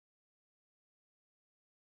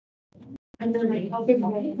And then like, I'll give my.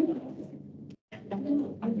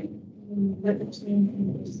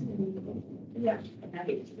 Yeah.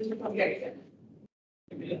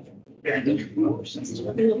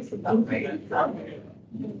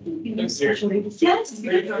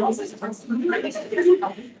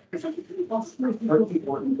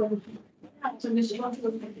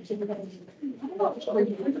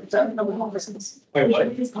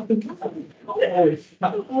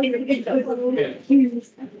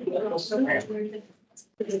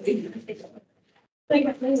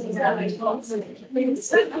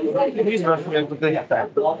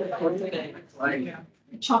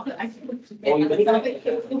 Chocolate ice cream.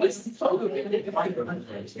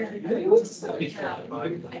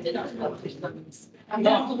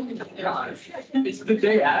 It's the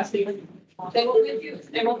day asking. They won't give you,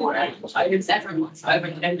 they won't give you. It's everyone's. I have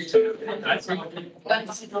an every two. And.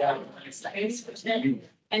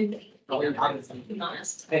 Be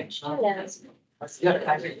honest.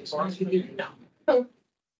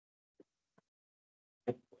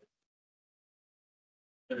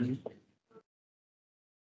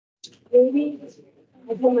 Maybe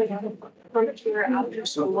I told my dad furniture after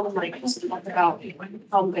school, like just talk about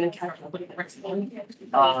how I'm gonna calculate the rest of them.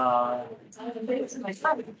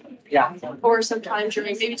 Yeah. Or sometime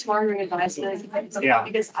during, maybe tomorrow during advisement. Yeah.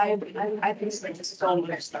 Because I think like so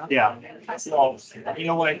much stuff. Yeah. Well, you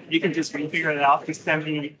know what? You can just figure it out. Just send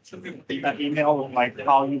me an email of like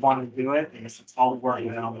how you want to do it. And I'll work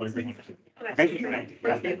it out.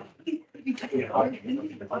 Okay. Hey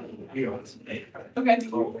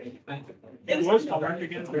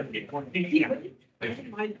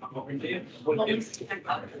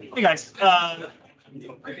guys,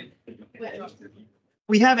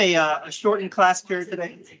 we have a shortened class period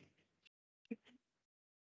today.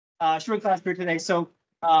 So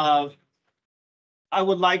I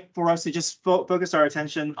would like for us to just focus our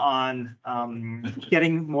attention on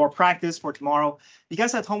getting more practice for tomorrow. You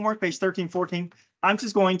guys have homework, page 13, 14. I'm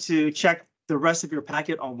just going to check the rest of your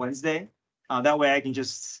packet on Wednesday. That way I can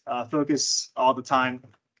just focus all the time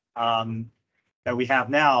that we have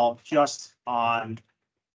now just on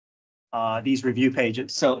these review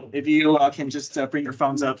pages. So if you can just bring your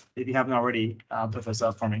phones up, if you haven't already, put those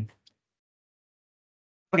up for me.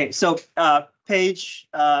 Okay, so page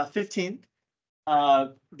 15.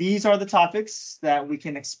 These are the topics that we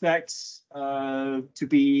can expect to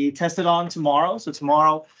be tested on tomorrow. So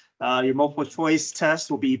tomorrow, your multiple choice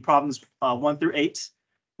test will be problems 1 through 8.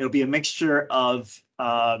 It'll be a mixture of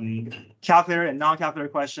calculator and non-calculator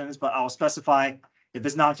questions, but I'll specify if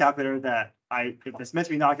it's non-calculator that if it's meant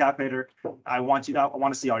to be non-calculator, I want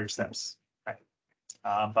to see all your steps. Right.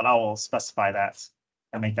 But I will specify that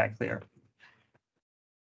and make that clear.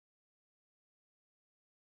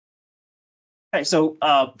 Okay, so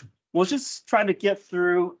we'll just try to get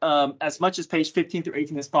through as much as page 15 through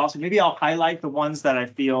 18 as possible. Maybe I'll highlight the ones that I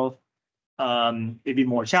feel maybe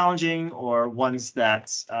more challenging or ones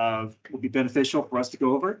that will be beneficial for us to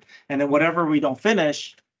go over. And then whatever we don't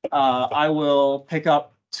finish, I will pick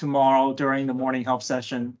up tomorrow during the morning help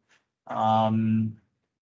session. Because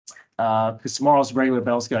tomorrow's regular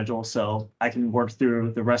bell schedule, so I can work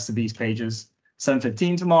through the rest of these pages.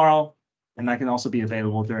 7:15 tomorrow, and I can also be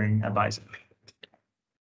available during advising.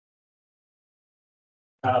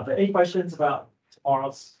 But any questions about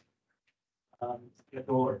tomorrow's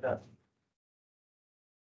schedule or that?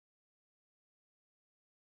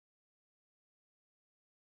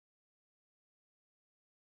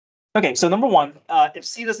 Okay, so number one, if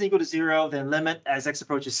c doesn't equal to 0, then limit as x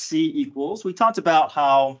approaches c equals. We talked about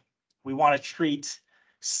how we want to treat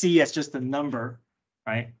c as just a number,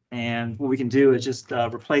 right? And what we can do is just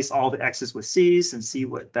replace all the x's with c's and see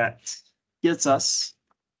what that gets us.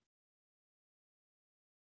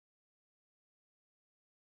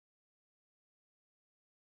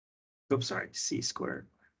 Oops, sorry, c squared.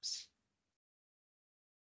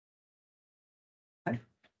 Okay.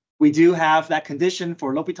 We do have that condition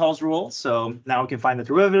for L'Hopital's rule, so now we can find the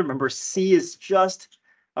derivative. Remember, c is just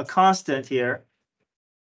a constant here.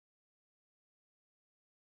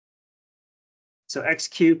 So x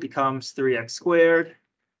cubed becomes 3x squared.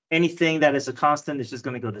 Anything that is a constant is just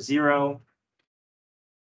going to go to 0.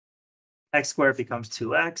 X squared becomes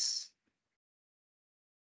 2x.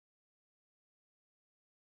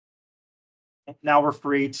 Now we're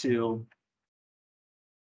free to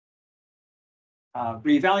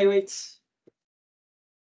reevaluate.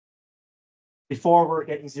 Before we're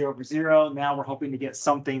getting 0 over 0. Now we're hoping to get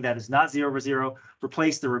something that is not 0 over 0.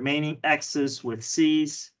 Replace the remaining x's with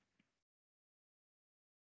c's.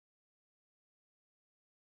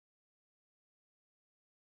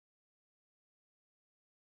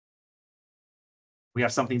 We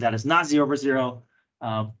have something that is not 0 over 0.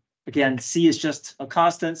 Again, c is just a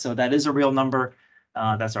constant, so that is a real number.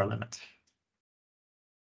 That's our limit.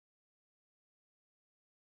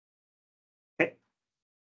 Okay.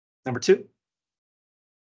 Number 2.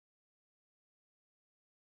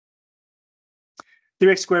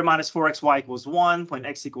 3x squared minus 4xy equals 1 when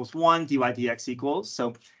x equals 1, dy dx equals.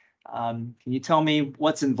 So can you tell me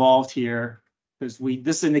what's involved here? Because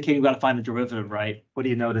this is indicating we got to find the derivative, right? What do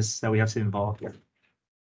you notice that we have to involve here?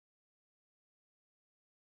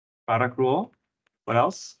 Product rule. What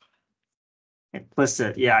else?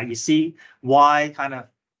 Implicit. Yeah, you see y kind of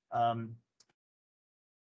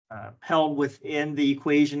held within the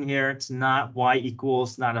equation here. It's not y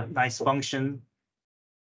equals, not a nice function.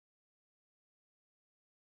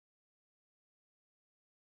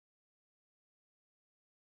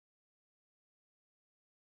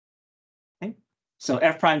 Okay. So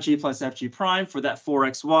f prime g plus f g prime for that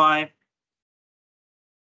 4xy.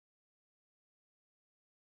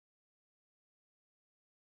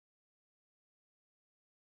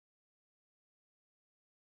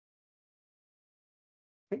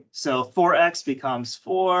 Okay. So 4x becomes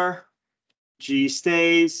 4, g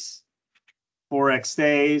stays, 4x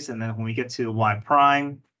stays, and then when we get to y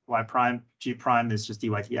prime, g prime is just dy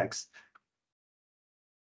dx.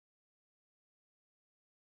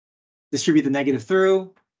 Distribute the negative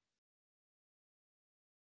through.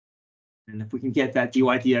 And if we can get that dy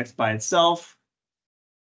dx by itself,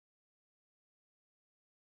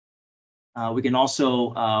 we can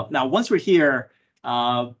also, now once we're here,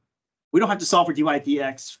 we don't have to solve for dy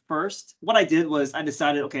dx first. What I did was I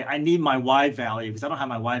decided, okay, I need my y value because I don't have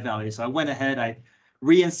my y value. So I went ahead, I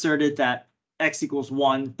reinserted that x equals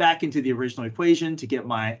 1 back into the original equation to get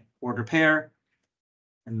my order pair.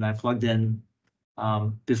 And I plugged in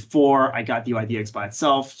before I got dy dx by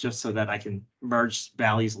itself, just so that I can merge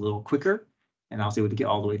values a little quicker. And I was able to get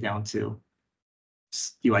all the way down to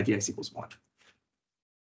dy dx equals 1.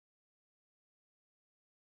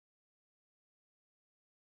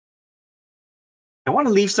 I want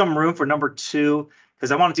to leave some room for number 2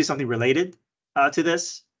 because I want to do something related to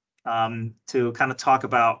this, to kind of talk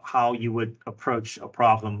about how you would approach a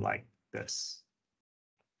problem like this.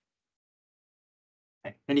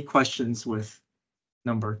 Okay. Any questions with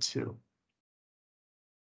number 2?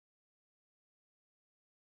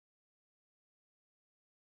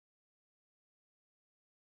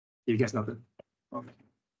 You guys know that? Okay.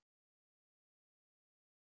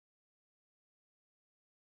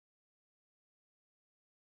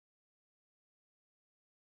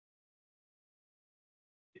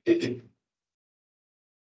 Okay,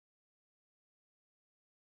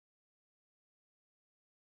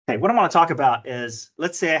 what I want to talk about is,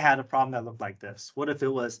 let's say I had a problem that looked like this. What if it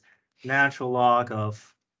was natural log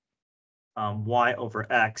of y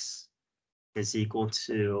over x is equal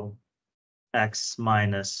to x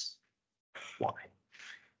minus y?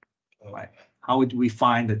 Right. How would we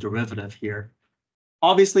find the derivative here?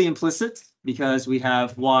 Obviously implicit, because we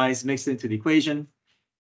have y's mixed into the equation.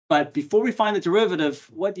 But before we find the derivative,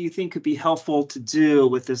 what do you think could be helpful to do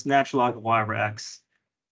with this natural log of y over x?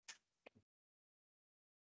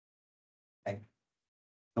 Okay.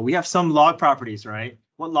 So we have some log properties, right?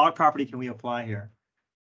 What log property can we apply here?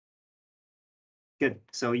 Good.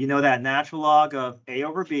 So you know that natural log of a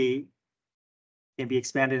over b can be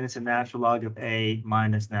expanded into natural log of a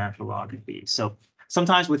minus natural log of b. So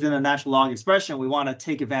sometimes within a natural log expression, we want to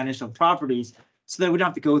take advantage of properties so that we don't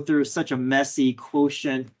have to go through such a messy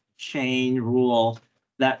quotient chain rule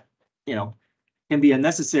that, you know, can be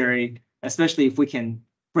unnecessary, especially if we can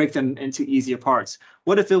break them into easier parts.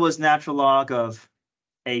 What if it was natural log of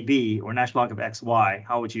AB or natural log of XY?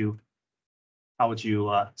 How would you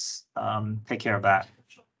take care of that?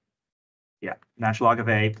 Yeah, natural log of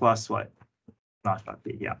A plus what? Natural log of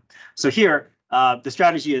B, yeah. So here, the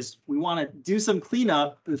strategy is we want to do some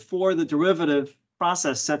cleanup before the derivative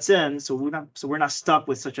process sets in, so we're not stuck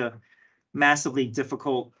with such a massively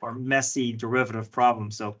difficult or messy derivative problem.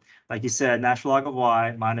 So like you said, natural log of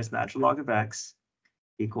y minus natural log of x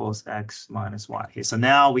equals x minus y. Okay, so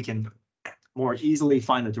now we can more easily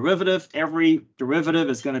find the derivative. Every derivative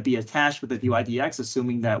is going to be attached with the dy dx,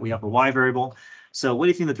 assuming that we have a y variable. So what do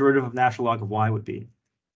you think the derivative of natural log of y would be?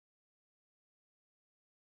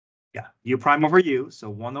 Yeah, u prime over u, so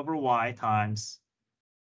 1 over y times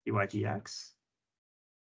dy dx.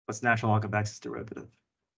 What's natural log of x's derivative?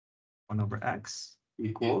 1 over x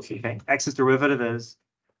equals, okay, x's derivative is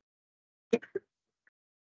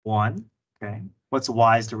 1, okay. What's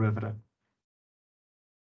y's derivative?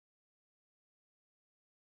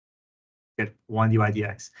 Good, 1 dy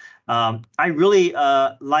dx. I really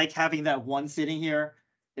like having that 1 sitting here.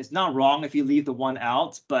 it's not wrong if you leave the 1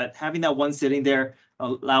 out, but having that 1 sitting there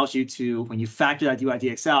allows you to, when you factor that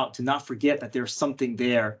UIDX out, to not forget that there's something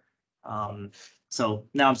there. So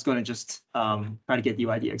now I'm just going to just try to get the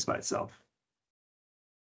UIDX by itself.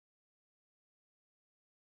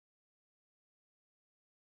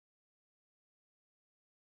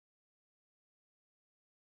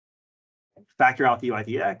 Factor out the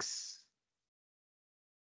UIDX.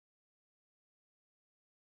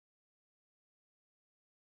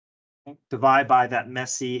 Divide by that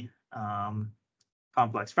messy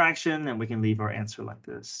complex fraction, and we can leave our answer like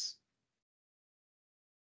this.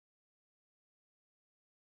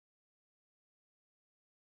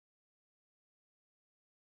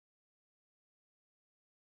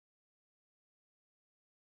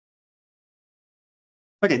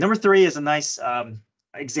 Okay, number 3 is a nice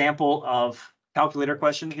example of calculator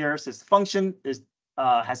question here. It says the function is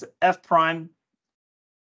has f prime.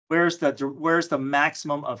 Where's the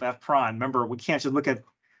maximum of f prime? Remember, we can't just look at.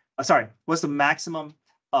 Sorry, what's the maximum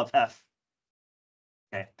of f?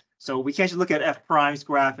 Okay, so we can't just look at f prime's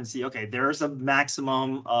graph and see, okay, there's a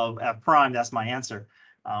maximum of f prime. That's my answer.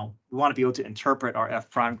 We want to be able to interpret our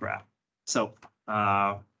f prime graph. So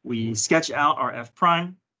we sketch out our f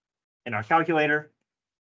prime in our calculator.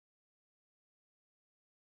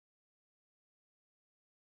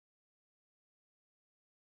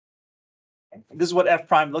 This is what f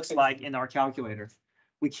prime looks like in our calculator.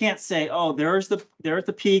 We can't say, oh, there's the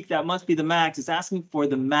peak, that must be the max. It's asking for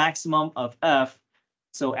the maximum of f.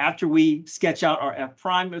 So after we sketch out our f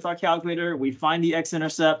prime with our calculator, we find the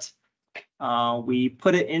x-intercept. We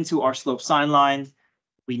put it into our slope sine line.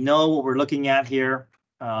 We know what we're looking at here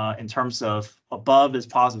in terms of above is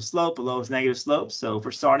positive slope, below is negative slope. So if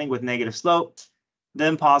we're starting with negative slope,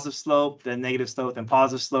 then positive slope, then negative slope, then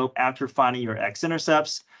positive slope, after finding your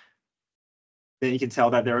x-intercepts, then you can tell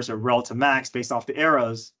that there is a relative max based off the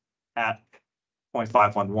arrows at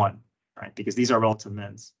 0.511, right? Because these are relative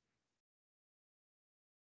mins.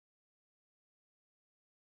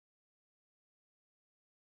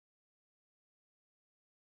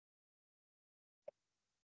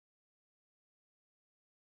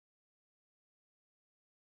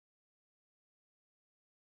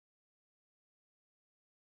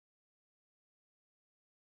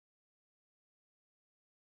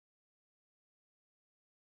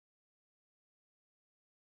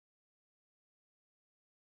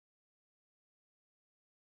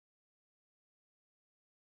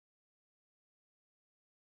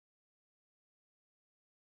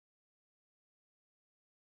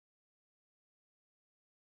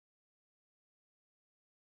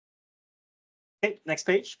 Okay, next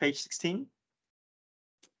page, page 16.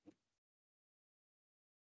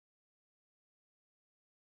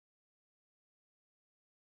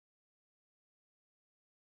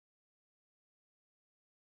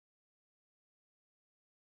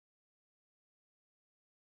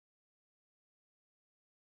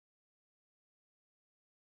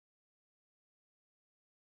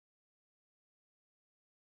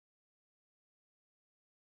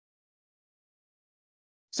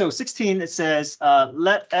 So 16, it says,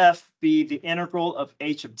 let f be the integral of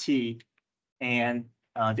h of t, and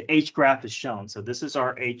the h graph is shown. So this is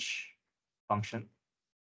our h function.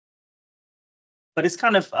 But it's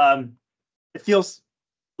kind of, it feels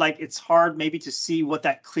like it's hard maybe to see what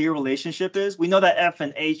that clear relationship is. We know that f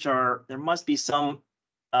and h are, there must be some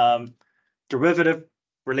derivative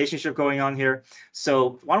relationship going on here.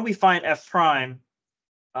 So why don't we find f prime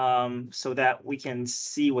so that we can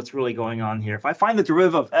see what's really going on here. If I find the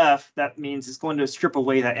derivative of f, that means it's going to strip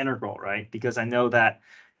away that integral, right? Because I know that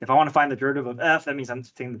if I want to find the derivative of f, that means I'm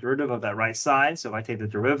taking the derivative of that right side. So if I take the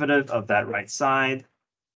derivative of that right side,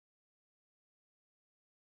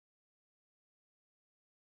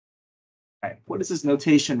 right, what does this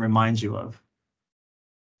notation remind you of?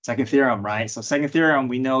 Second theorem, right? So second theorem,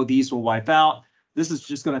 we know these will wipe out. This is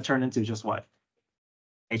just going to turn into just what?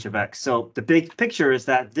 H of x. So the big picture is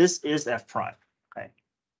that this is f prime, okay?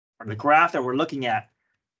 Or the graph that we're looking at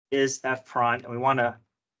is f prime, and we want to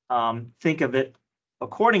think of it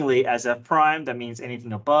accordingly as f prime. That means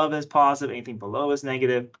anything above is positive, anything below is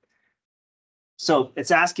negative. So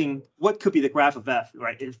it's asking what could be the graph of f,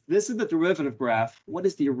 right? If this is the derivative graph, what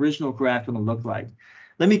is the original graph going to look like?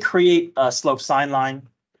 Let me create a slope sine line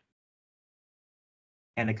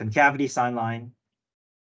and a concavity sine line.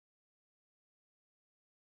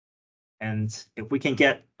 And if we can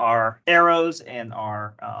get our arrows and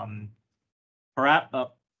our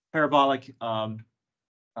parabolic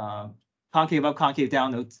concave up, concave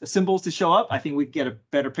down, those symbols to show up, I think we get a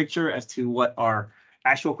better picture as to what our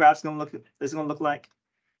actual graph is going to look like.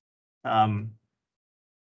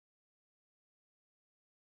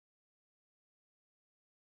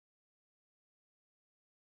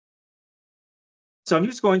 So I'm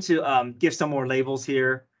just going to give some more labels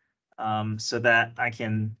here so that I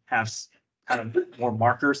can have kind of more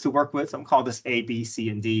markers to work with. I'm call this A, B, C,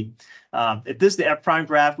 and D. If this is the F prime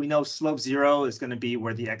graph, we know slope 0 is going to be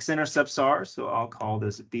where the x-intercepts are. So I'll call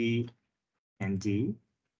this B and D.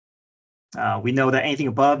 We know that anything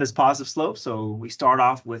above is positive slope. So we start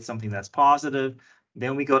off with something that's positive,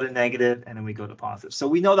 then we go to negative, and then we go to positive. So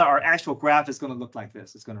we know that our actual graph is going to look like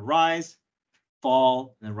this. It's going to rise,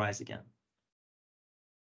 fall, and then rise again.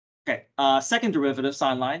 Okay, second derivative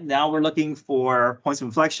sine line. Now we're looking for points of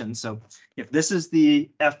inflection. So if this is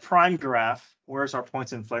the F prime graph, where's our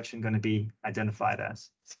points of inflection going to be identified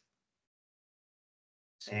as?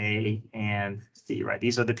 A and C, right?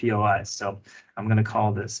 These are the POIs. So I'm going to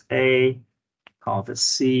call this A, call this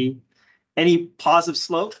C. Any positive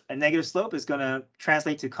slope and negative slope is going to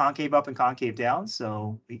translate to concave up and concave down.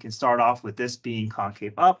 So we can start off with this being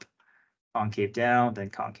concave up, concave down,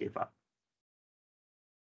 then concave up.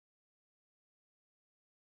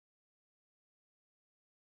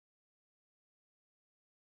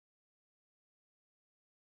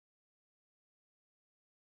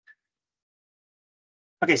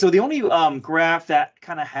 Okay, so the only graph that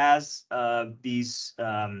kind of has these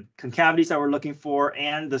concavities that we're looking for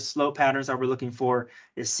and the slope patterns that we're looking for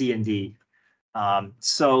is C and D.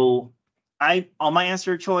 So on my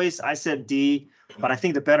answer choice, I said D, but I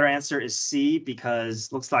think the better answer is C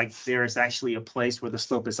because looks like there is actually a place where the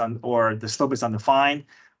slope is undefined.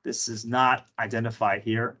 This is not identified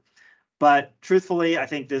here. But truthfully, I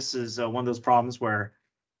think this is one of those problems where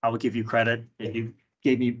I would give you credit if you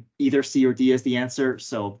gave me either C or D as the answer.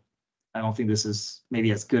 So I don't think this is maybe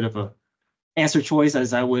as good of a answer choice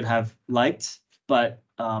as I would have liked. But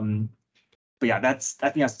yeah, I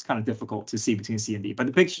think that's kind of difficult to see between C and D.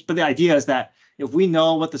 But the idea is that if we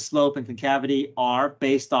know what the slope and concavity are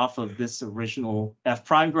based off of this original F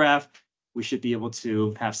prime graph, we should be able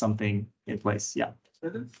to have something in place. Yeah.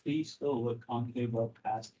 Doesn't C still look concave up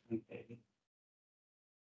past concave?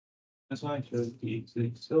 That's why I chose D. So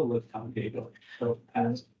it still look concave up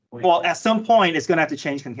past. Well, at some point, it's going to have to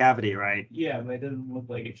change concavity, right? Yeah, but it doesn't look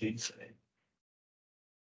like it changed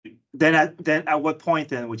today. Then at what point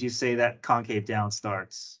then would you say that concave down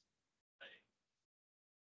starts?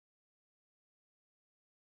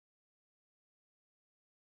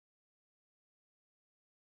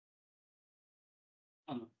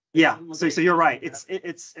 Yeah, so you're right.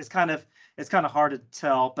 It's kind of hard to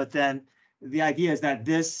tell, but then the idea is that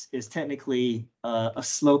this is technically a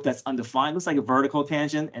slope that's undefined. Looks like a vertical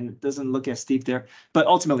tangent, and it doesn't look as steep there. But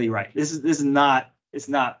ultimately, right, this is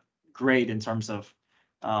not great in terms of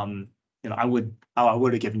I would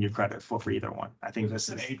have given you credit for either one. I think this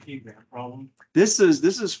is an AP graph problem. This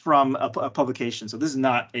is from a publication, so this is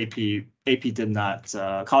not AP. AP did not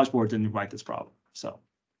College Board didn't write this problem. So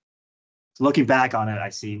looking back on it, I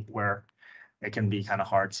see where it can be kind of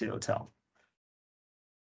hard to tell.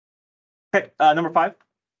 Okay, number 5.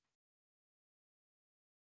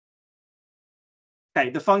 Okay,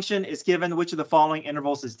 the function is given which of the following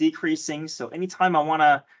intervals is decreasing. So anytime I want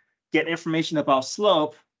to get information about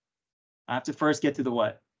slope, I have to first get to the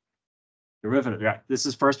what? Derivative. Yeah, this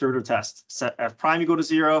is first derivative test. Set f prime equal to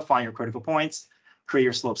 0, find your critical points, create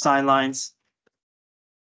your slope sine lines.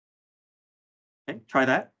 Okay, try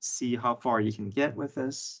that. See how far you can get with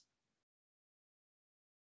this.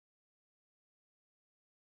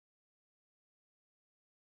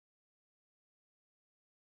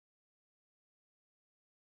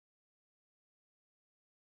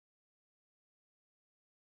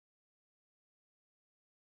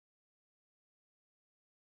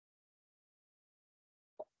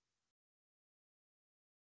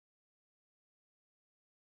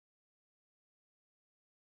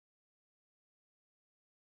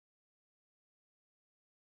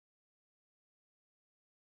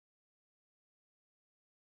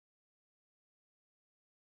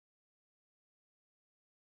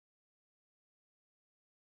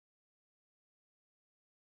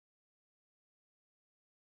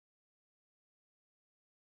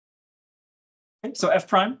 Okay, so f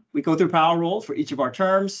prime, we go through power rule for each of our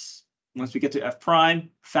terms. Once we get to f prime,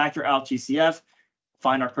 factor out GCF,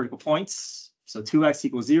 find our critical points. So 2x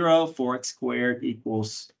equals 0, 4x squared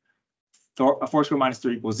equals 4 squared minus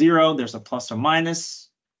 3 equals 0. There's a plus or minus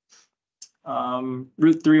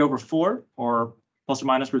root 3 over 4, or plus or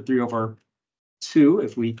minus root 3 over 2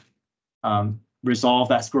 if we resolve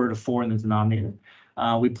that square root of 4 in the denominator.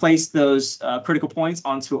 We place those critical points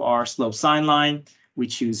onto our slope sine line. We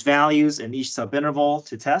choose values in each subinterval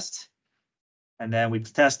to test. And then we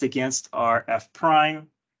test against our f prime.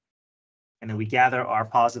 And then we gather our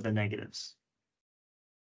positive and negatives.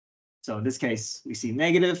 So in this case, we see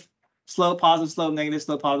negative. slope, positive slope, negative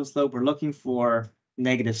slope, positive slope. We're looking for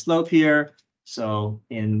negative slope here. So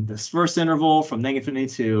in this first interval from negative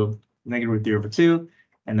infinity to negative root 3 over 2,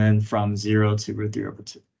 and then from 0 to root 3 over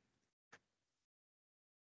 2.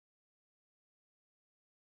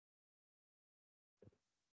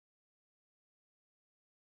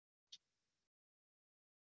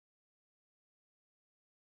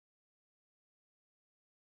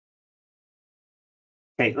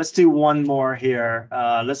 Okay, let's do one more here.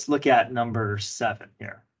 Let's look at number 7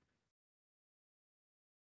 here.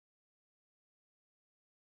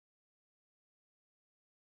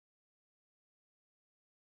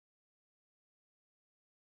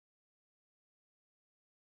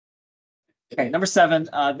 Okay, number 7,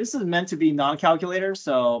 this is meant to be non-calculator,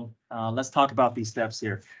 so let's talk about these steps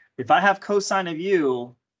here. If I have cosine of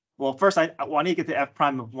u, well, first I want to get the f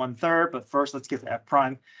prime of 1/3, but first let's get the f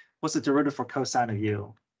prime. What's the derivative for cosine of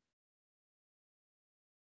u?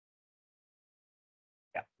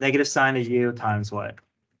 Yeah, negative sine of u times what?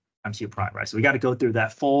 Times u prime, right? So we got to go through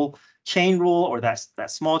that full chain rule or that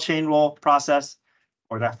small chain rule process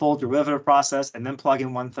or that full derivative process and then plug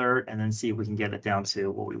in 1/3 and then see if we can get it down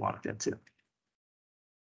to what we want to get to.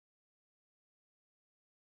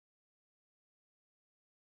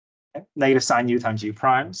 Okay. Negative sine u times u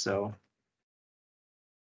prime, so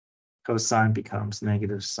cosine becomes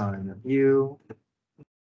negative sine of u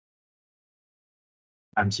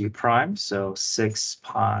times u prime, so 6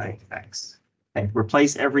 pi x. Okay,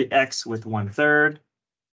 replace every x with 1/3.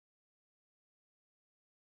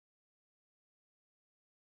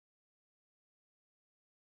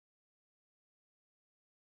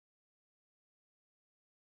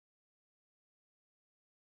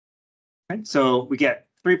 Okay, so we get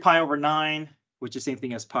 3 pi over 9, which is the same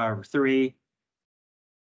thing as pi over 3.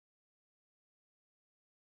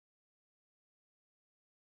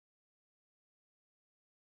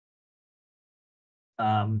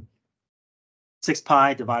 Um, 6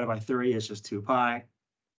 pi divided by 3 is just 2 pi.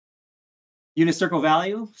 Unit circle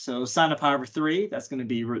value, so sine of pi over 3, that's going to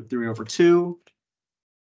be root 3 over 2.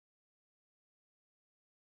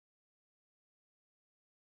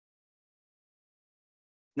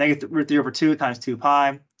 Negative root 3 over 2 times 2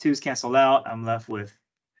 pi. 2's canceled out. I'm left with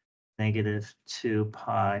negative 2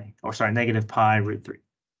 pi, or sorry, negative pi root 3.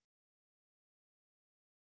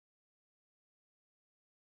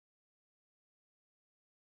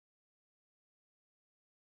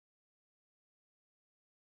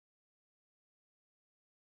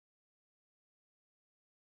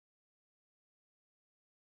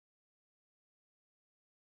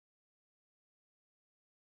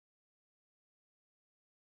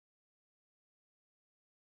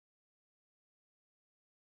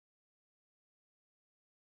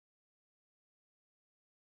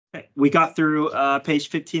 Okay, we got through page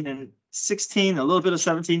 15 and 16, a little bit of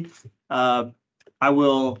 17. I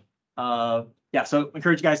will, yeah, so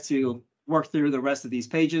encourage you guys to work through the rest of these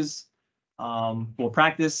pages. We'll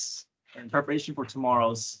practice in preparation for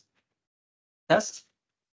tomorrow's test.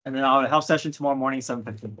 And then I'll have a help session tomorrow morning,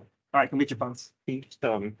 7:15. All right, can we get your phones?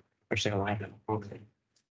 Actually,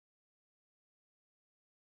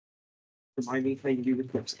 remind me how you do the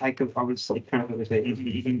clips. I could obviously kind of say.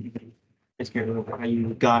 I just can't remember how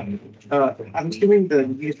you got. I'm assuming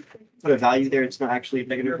you put a value there. It's not actually a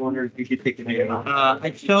 -1, or you should take the negative. I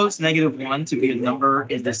chose -1 to be a number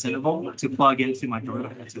in this interval to plug into my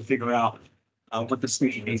derivative to figure out what the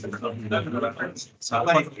solution is. So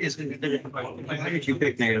Why did you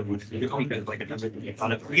pick -1? Just because like a number that you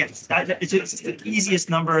thought of? yes, it's just the easiest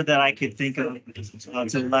number that I could think of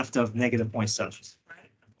to the left of -0.7.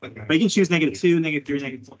 Okay. But you can choose -2, -3,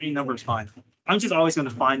 -4. Any number is fine. I'm just always going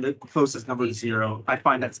to find the closest number to 0. I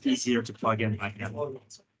find that's easier to plug in right now.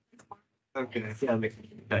 Okay. Yeah, makes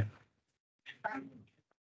sense. Okay.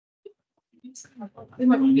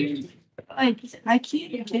 I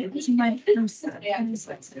can't get to my first.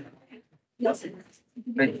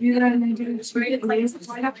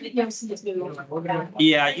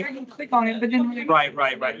 Yeah, you, can click on it, but then.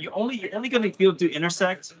 right. You're only going to be able to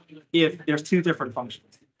intersect if there's two different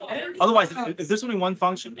functions. Otherwise, if there's only one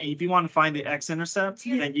function, and if you want to find the x-intercept,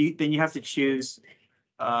 then you have to choose.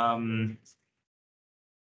 You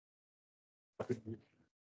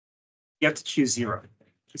have to choose 0.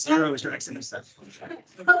 0 is your x-intercept.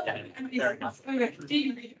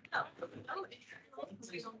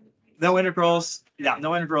 No integrals. Yeah,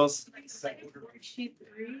 no integrals.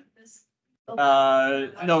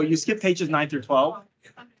 No, you skip pages 9 through 12.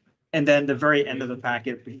 And then the very end of the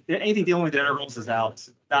packet, anything dealing with intervals is out,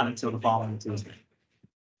 not until the following Tuesday.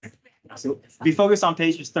 So be focused on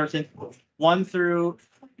pages 13, 1 through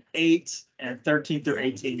 8, and 13 through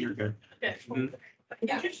 18, you're good.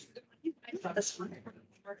 This one.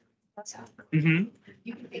 Mm-hmm.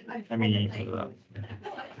 I mean,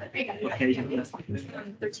 Okay.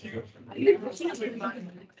 13.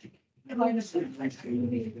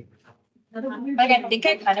 Like, I think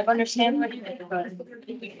I kind of understand what you mean, but.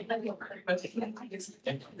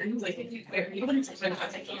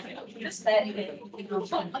 Just that.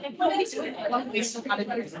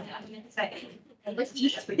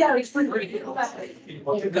 Yeah. Yeah,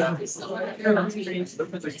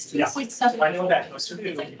 I know that.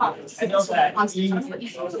 I know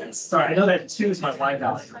that. Sorry, I know that two is my line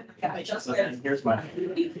value. So then here's my.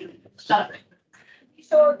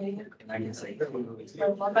 And I can say.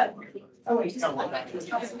 Oh, wait.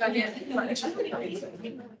 That's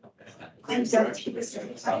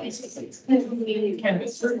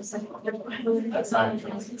not.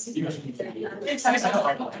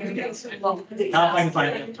 Now I can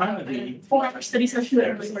find it in front of the. 4 hour study session.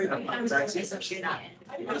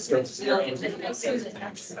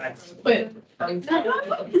 But. I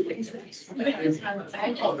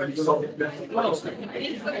was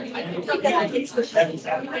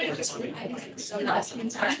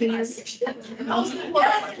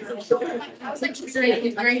like considering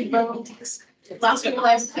it very well. Last week,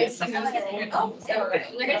 last. Get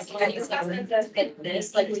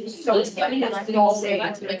this, like, so it's funny, and I can all say to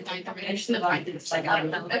like 9:30, and I just like, I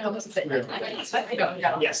don't know, that was a bit.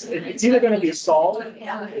 Yes, it's either gonna be solved.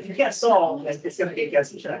 If you can't solve, then it's gonna be a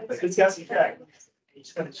guessing check, but if it's guessing check, you're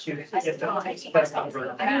just gonna choose. To get the best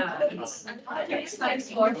number.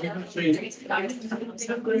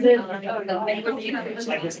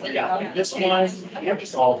 Like this, yeah, this one, you have to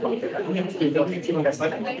solve.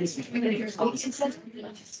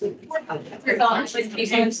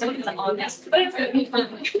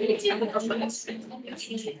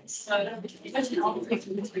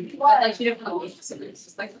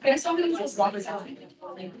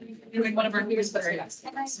 Doing one of our newest.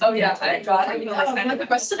 Oh, yeah, I got it. The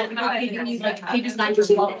rest of it, like pages 9 to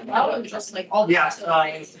 12. Oh, just like all. Yeah,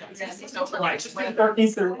 right, just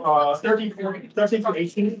 13 through, 13 through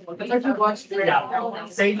 18. Yeah,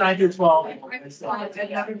 say 9 through 12.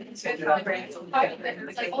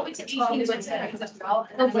 Like only to 18 is what's there.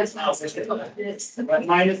 But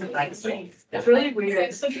mine isn't 9 to 12. It's really weird.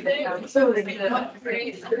 It's such a big. So they get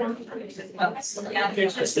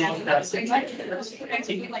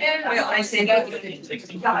I say that.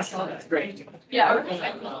 Great. Yeah. Really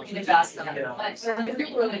fast. Really fast. I am.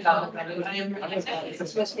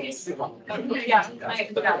 Yeah.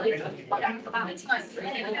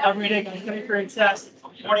 I'm reading, I'm going for a test.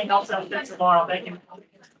 Morning health outfit tomorrow. Thank you.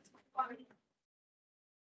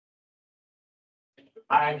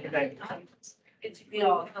 Bye. Good day.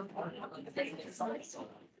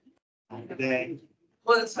 Good day.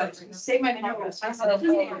 Well, that's fine. Say my name.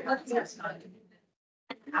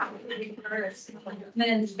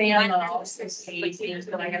 Then fan all six pages,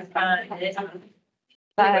 but I gotta find it.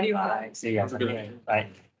 Bye. See you guys. Bye.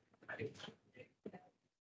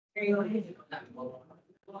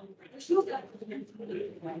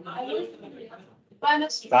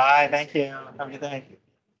 Bye. Thank you. Have a good day.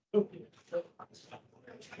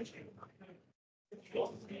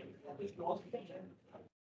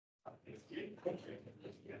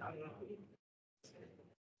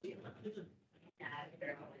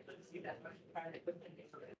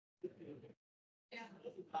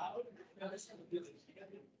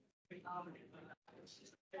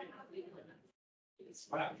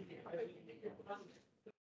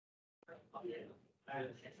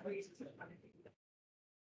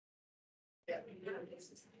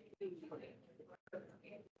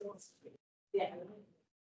 Yeah.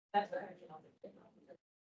 That's right.